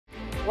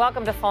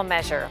Welcome to Full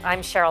Measure.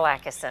 I'm Sharyl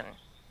Attkisson.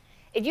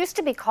 It used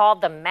to be called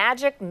the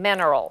magic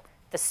mineral,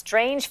 the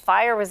strange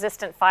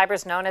fire-resistant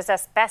fibers known as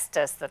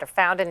asbestos that are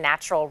found in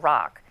natural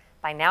rock.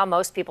 By now,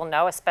 most people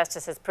know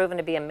asbestos has proven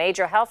to be a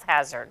major health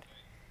hazard.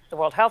 The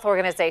World Health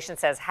Organization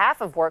says half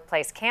of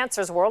workplace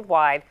cancers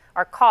worldwide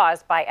are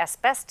caused by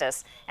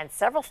asbestos, and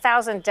several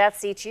thousand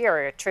deaths each year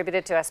are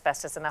attributed to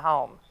asbestos in the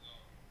home.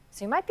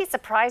 So you might be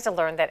surprised to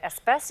learn that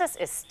asbestos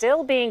is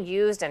still being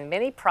used in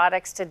many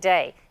products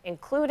today,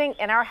 including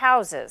in our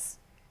houses.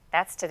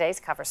 That's today's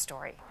cover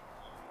story.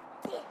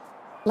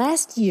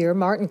 Last year,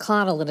 Martin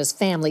Connell and his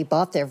family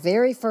bought their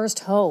very first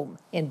home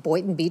in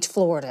Boynton Beach,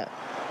 Florida.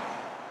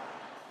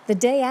 The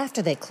day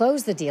after they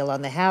closed the deal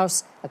on the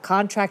house, a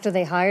contractor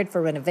they hired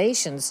for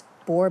renovations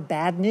bore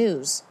bad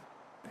news.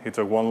 He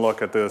took one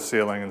look at the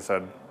ceiling and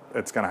said,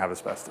 it's going to have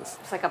asbestos.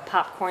 It's like a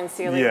popcorn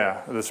ceiling?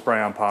 Yeah, the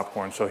spray-on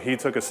popcorn. So he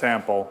took a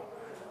sample,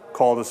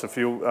 called us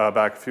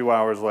back a few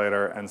hours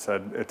later and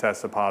said it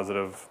tested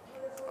positive.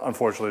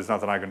 Unfortunately, there's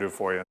nothing I can do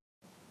for you.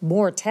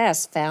 More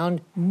tests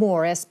found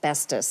more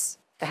asbestos.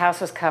 The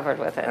house was covered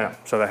with it. Yeah,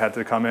 so they had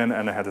to come in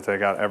and they had to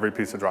take out every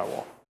piece of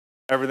drywall.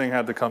 Everything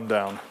had to come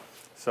down.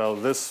 So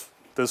this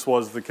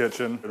was the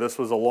kitchen. This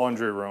was a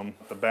laundry room.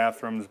 The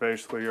bathrooms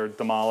basically are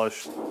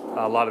demolished.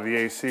 A lot of the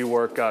AC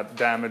work got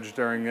damaged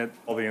during it.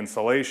 All the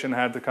insulation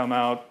had to come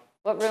out.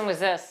 What room was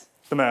this?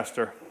 The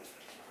master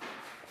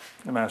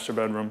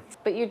bedroom.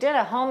 But you did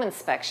a home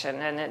inspection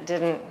and it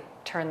didn't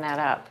turn that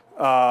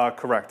up.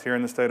 Correct. Here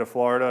in the state of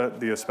Florida,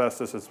 the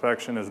asbestos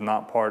inspection is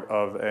not part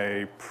of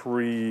a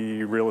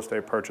pre-real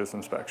estate purchase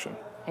inspection.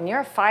 And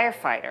you're a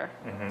firefighter.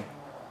 Mm-hmm.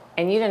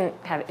 And you didn't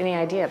have any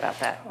idea about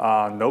that?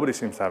 Nobody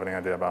seems to have any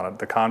idea about it.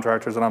 The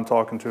contractors that I'm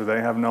talking to,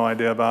 they have no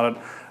idea about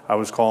it. I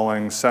was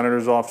calling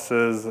senators'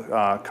 offices,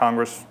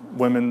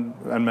 congresswomen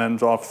and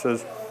men's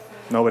offices.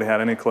 Nobody had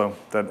any clue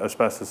that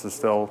asbestos is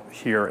still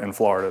here in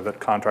Florida,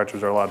 that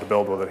contractors are allowed to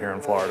build with it here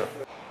in Florida.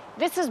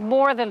 This is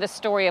more than the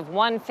story of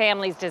one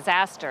family's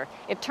disaster.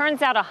 It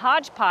turns out a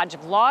hodgepodge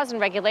of laws and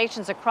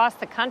regulations across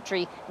the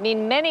country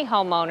mean many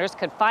homeowners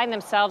could find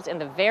themselves in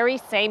the very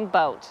same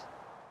boat.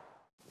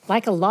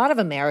 Like a lot of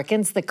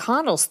Americans, the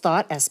Connells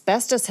thought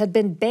asbestos had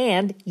been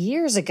banned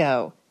years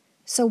ago.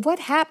 So what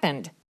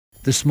happened?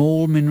 The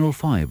small mineral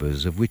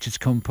fibers of which it's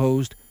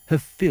composed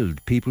have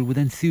filled people with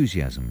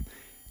enthusiasm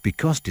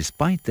because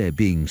despite their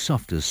being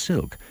soft as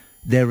silk,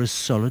 they're as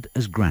solid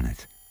as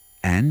granite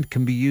and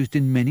can be used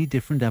in many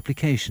different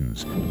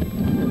applications.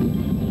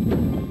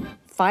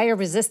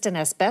 Fire-resistant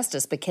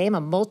asbestos became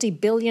a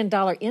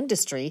multi-billion-dollar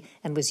industry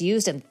and was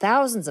used in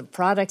thousands of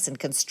products in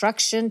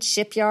construction,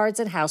 shipyards,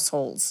 and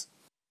households.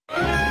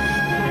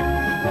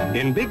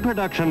 In big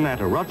production at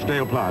a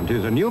Rochdale plant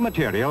is a new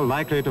material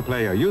likely to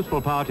play a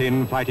useful part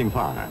in fighting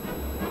fire.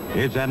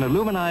 It's an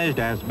aluminized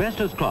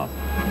asbestos cloth.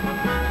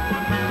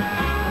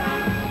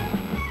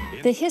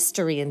 The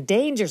history and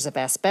dangers of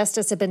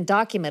asbestos have been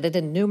documented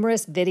in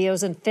numerous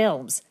videos and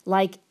films,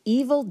 like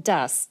Evil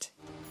Dust.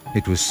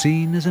 It was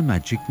seen as a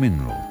magic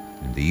mineral,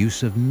 and the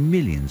use of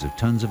millions of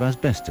tons of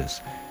asbestos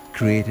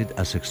created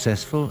a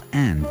successful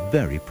and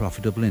very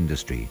profitable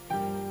industry,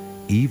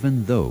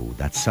 even though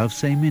that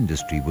selfsame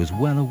industry was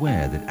well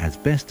aware that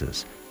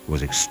asbestos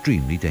was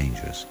extremely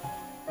dangerous.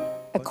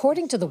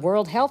 According to the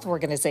World Health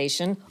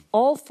Organization,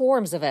 all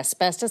forms of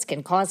asbestos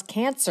can cause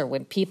cancer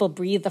when people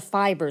breathe the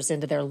fibers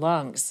into their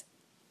lungs.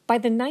 By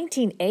the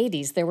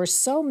 1980s, there were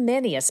so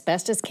many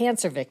asbestos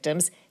cancer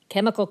victims,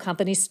 chemical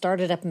companies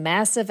started up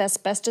massive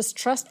asbestos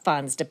trust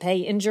funds to pay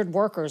injured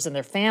workers and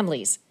their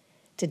families.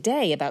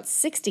 Today, about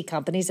 60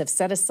 companies have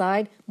set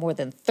aside more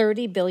than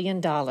 $30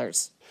 billion.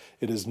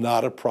 It is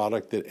not a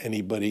product that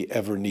anybody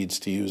ever needs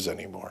to use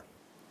anymore.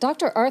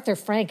 Dr. Arthur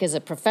Frank is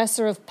a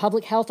professor of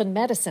public health and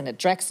medicine at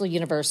Drexel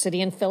University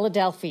in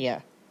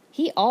Philadelphia.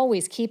 He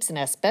always keeps an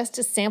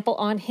asbestos sample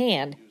on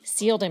hand,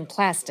 sealed in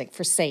plastic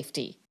for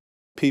safety.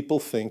 People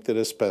think that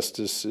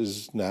asbestos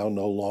is now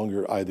no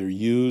longer either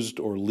used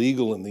or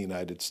legal in the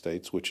United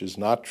States, which is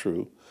not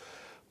true.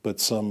 But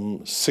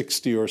some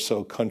 60 or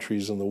so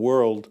countries in the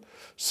world,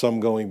 some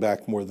going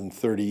back more than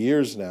 30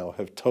 years now,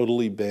 have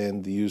totally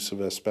banned the use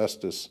of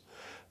asbestos,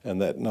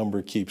 and that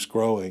number keeps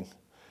growing.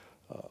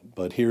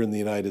 But here in the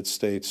United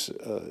States,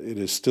 it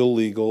is still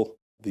legal.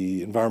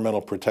 The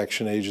Environmental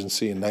Protection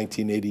Agency in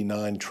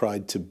 1989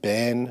 tried to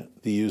ban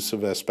the use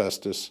of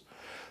asbestos.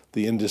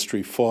 The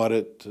industry fought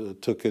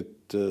it, took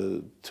it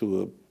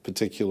to a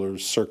particular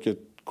circuit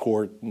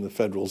court in the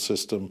federal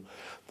system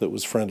that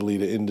was friendly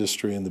to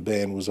industry, and the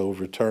ban was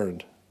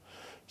overturned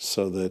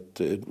so that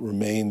it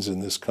remains in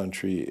this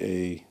country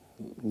a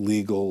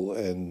legal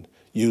and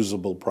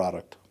usable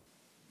product.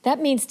 That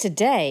means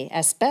today,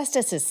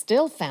 asbestos is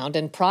still found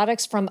in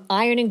products from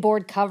ironing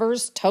board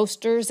covers,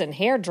 toasters, and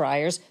hair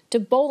dryers to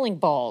bowling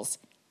balls,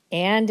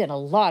 and in a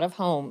lot of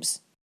homes.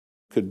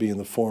 It could be in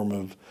the form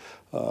of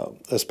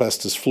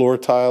asbestos floor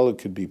tile, it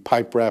could be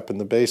pipe wrap in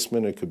the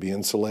basement, it could be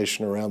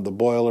insulation around the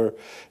boiler,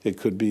 it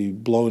could be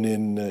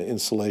blown-in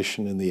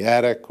insulation in the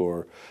attic,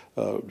 or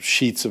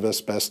sheets of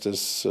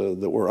asbestos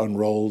that were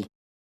unrolled.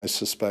 I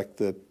suspect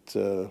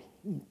that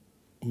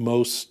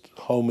most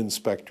home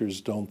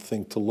inspectors don't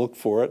think to look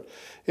for it,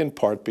 in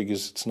part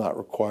because it's not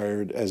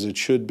required as it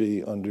should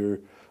be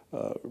under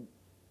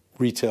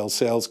retail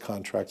sales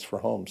contracts for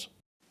homes.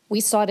 We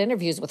sought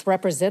interviews with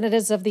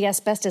representatives of the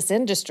asbestos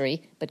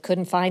industry, but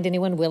couldn't find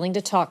anyone willing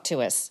to talk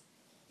to us.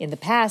 In the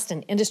past,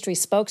 an industry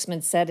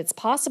spokesman said it's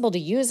possible to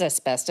use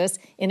asbestos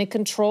in a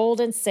controlled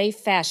and safe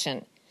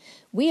fashion.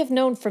 We have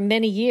known for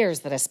many years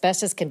that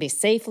asbestos can be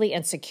safely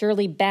and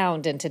securely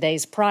bound in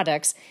today's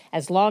products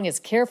as long as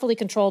carefully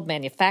controlled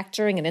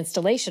manufacturing and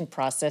installation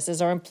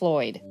processes are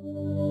employed.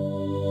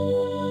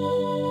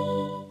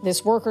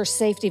 This worker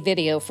safety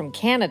video from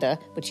Canada,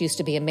 which used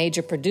to be a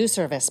major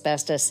producer of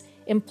asbestos,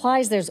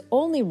 implies there's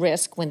only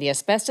risk when the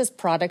asbestos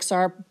products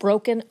are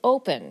broken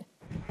open.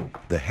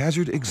 The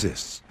hazard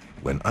exists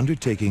when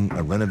undertaking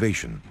a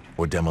renovation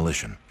or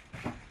demolition.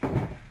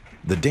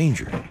 The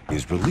danger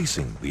is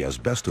releasing the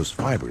asbestos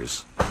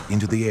fibers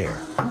into the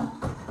air.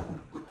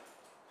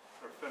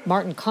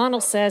 Martin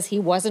Connell says he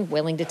wasn't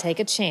willing to take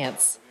a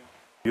chance.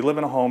 You live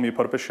in a home, you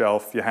put up a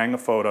shelf, you hang a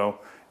photo,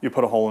 you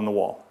put a hole in the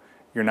wall.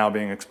 You're now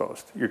being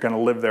exposed. You're going to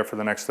live there for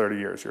the next 30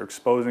 years. You're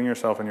exposing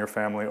yourself and your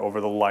family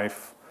over the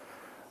life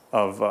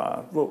of,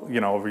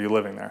 over you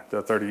living there,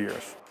 the 30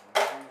 years.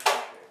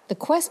 The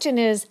question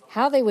is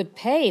how they would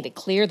pay to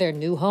clear their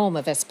new home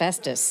of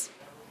asbestos.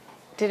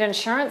 Did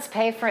insurance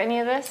pay for any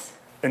of this?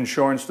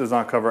 Insurance does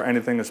not cover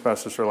anything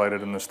asbestos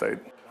related in the state.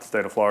 The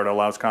state of Florida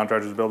allows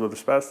contractors to build with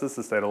asbestos.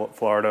 The state of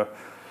Florida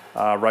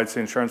writes the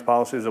insurance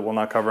policies that will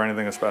not cover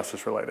anything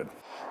asbestos related.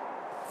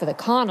 For the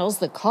Connells,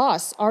 the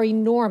costs are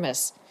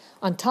enormous.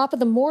 On top of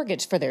the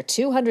mortgage for their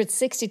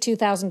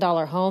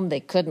 $262,000 home they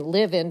couldn't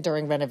live in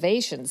during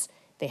renovations,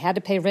 they had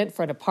to pay rent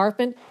for an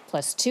apartment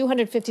plus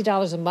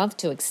 $250 a month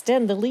to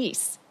extend the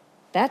lease.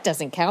 That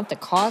doesn't count the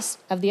cost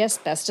of the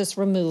asbestos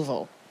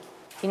removal.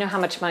 You know how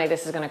much money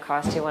this is going to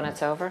cost you when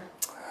it's over?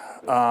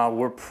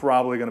 We're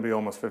probably going to be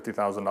almost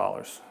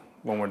 $50,000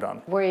 when we're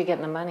done. Where are you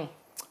getting the money?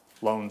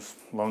 Loans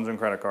and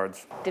credit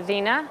cards.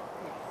 Davina,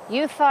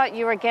 you thought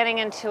you were getting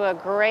into a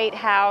great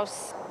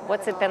house.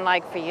 What's it been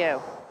like for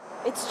you?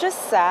 It's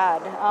just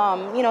sad.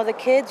 The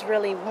kids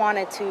really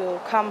wanted to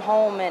come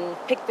home and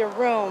pick their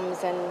rooms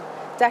and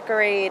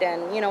decorate,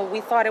 and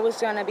we thought it was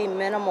going to be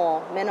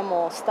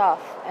minimal stuff,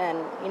 and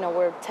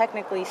we're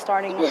technically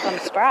starting from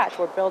scratch.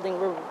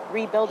 We're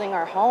rebuilding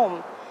our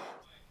home.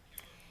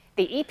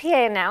 The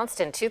EPA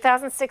announced in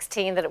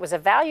 2016 that it was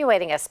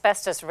evaluating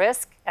asbestos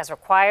risk as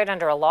required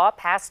under a law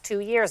passed 2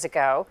 years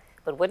ago,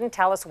 but wouldn't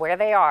tell us where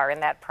they are in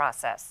that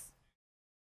process.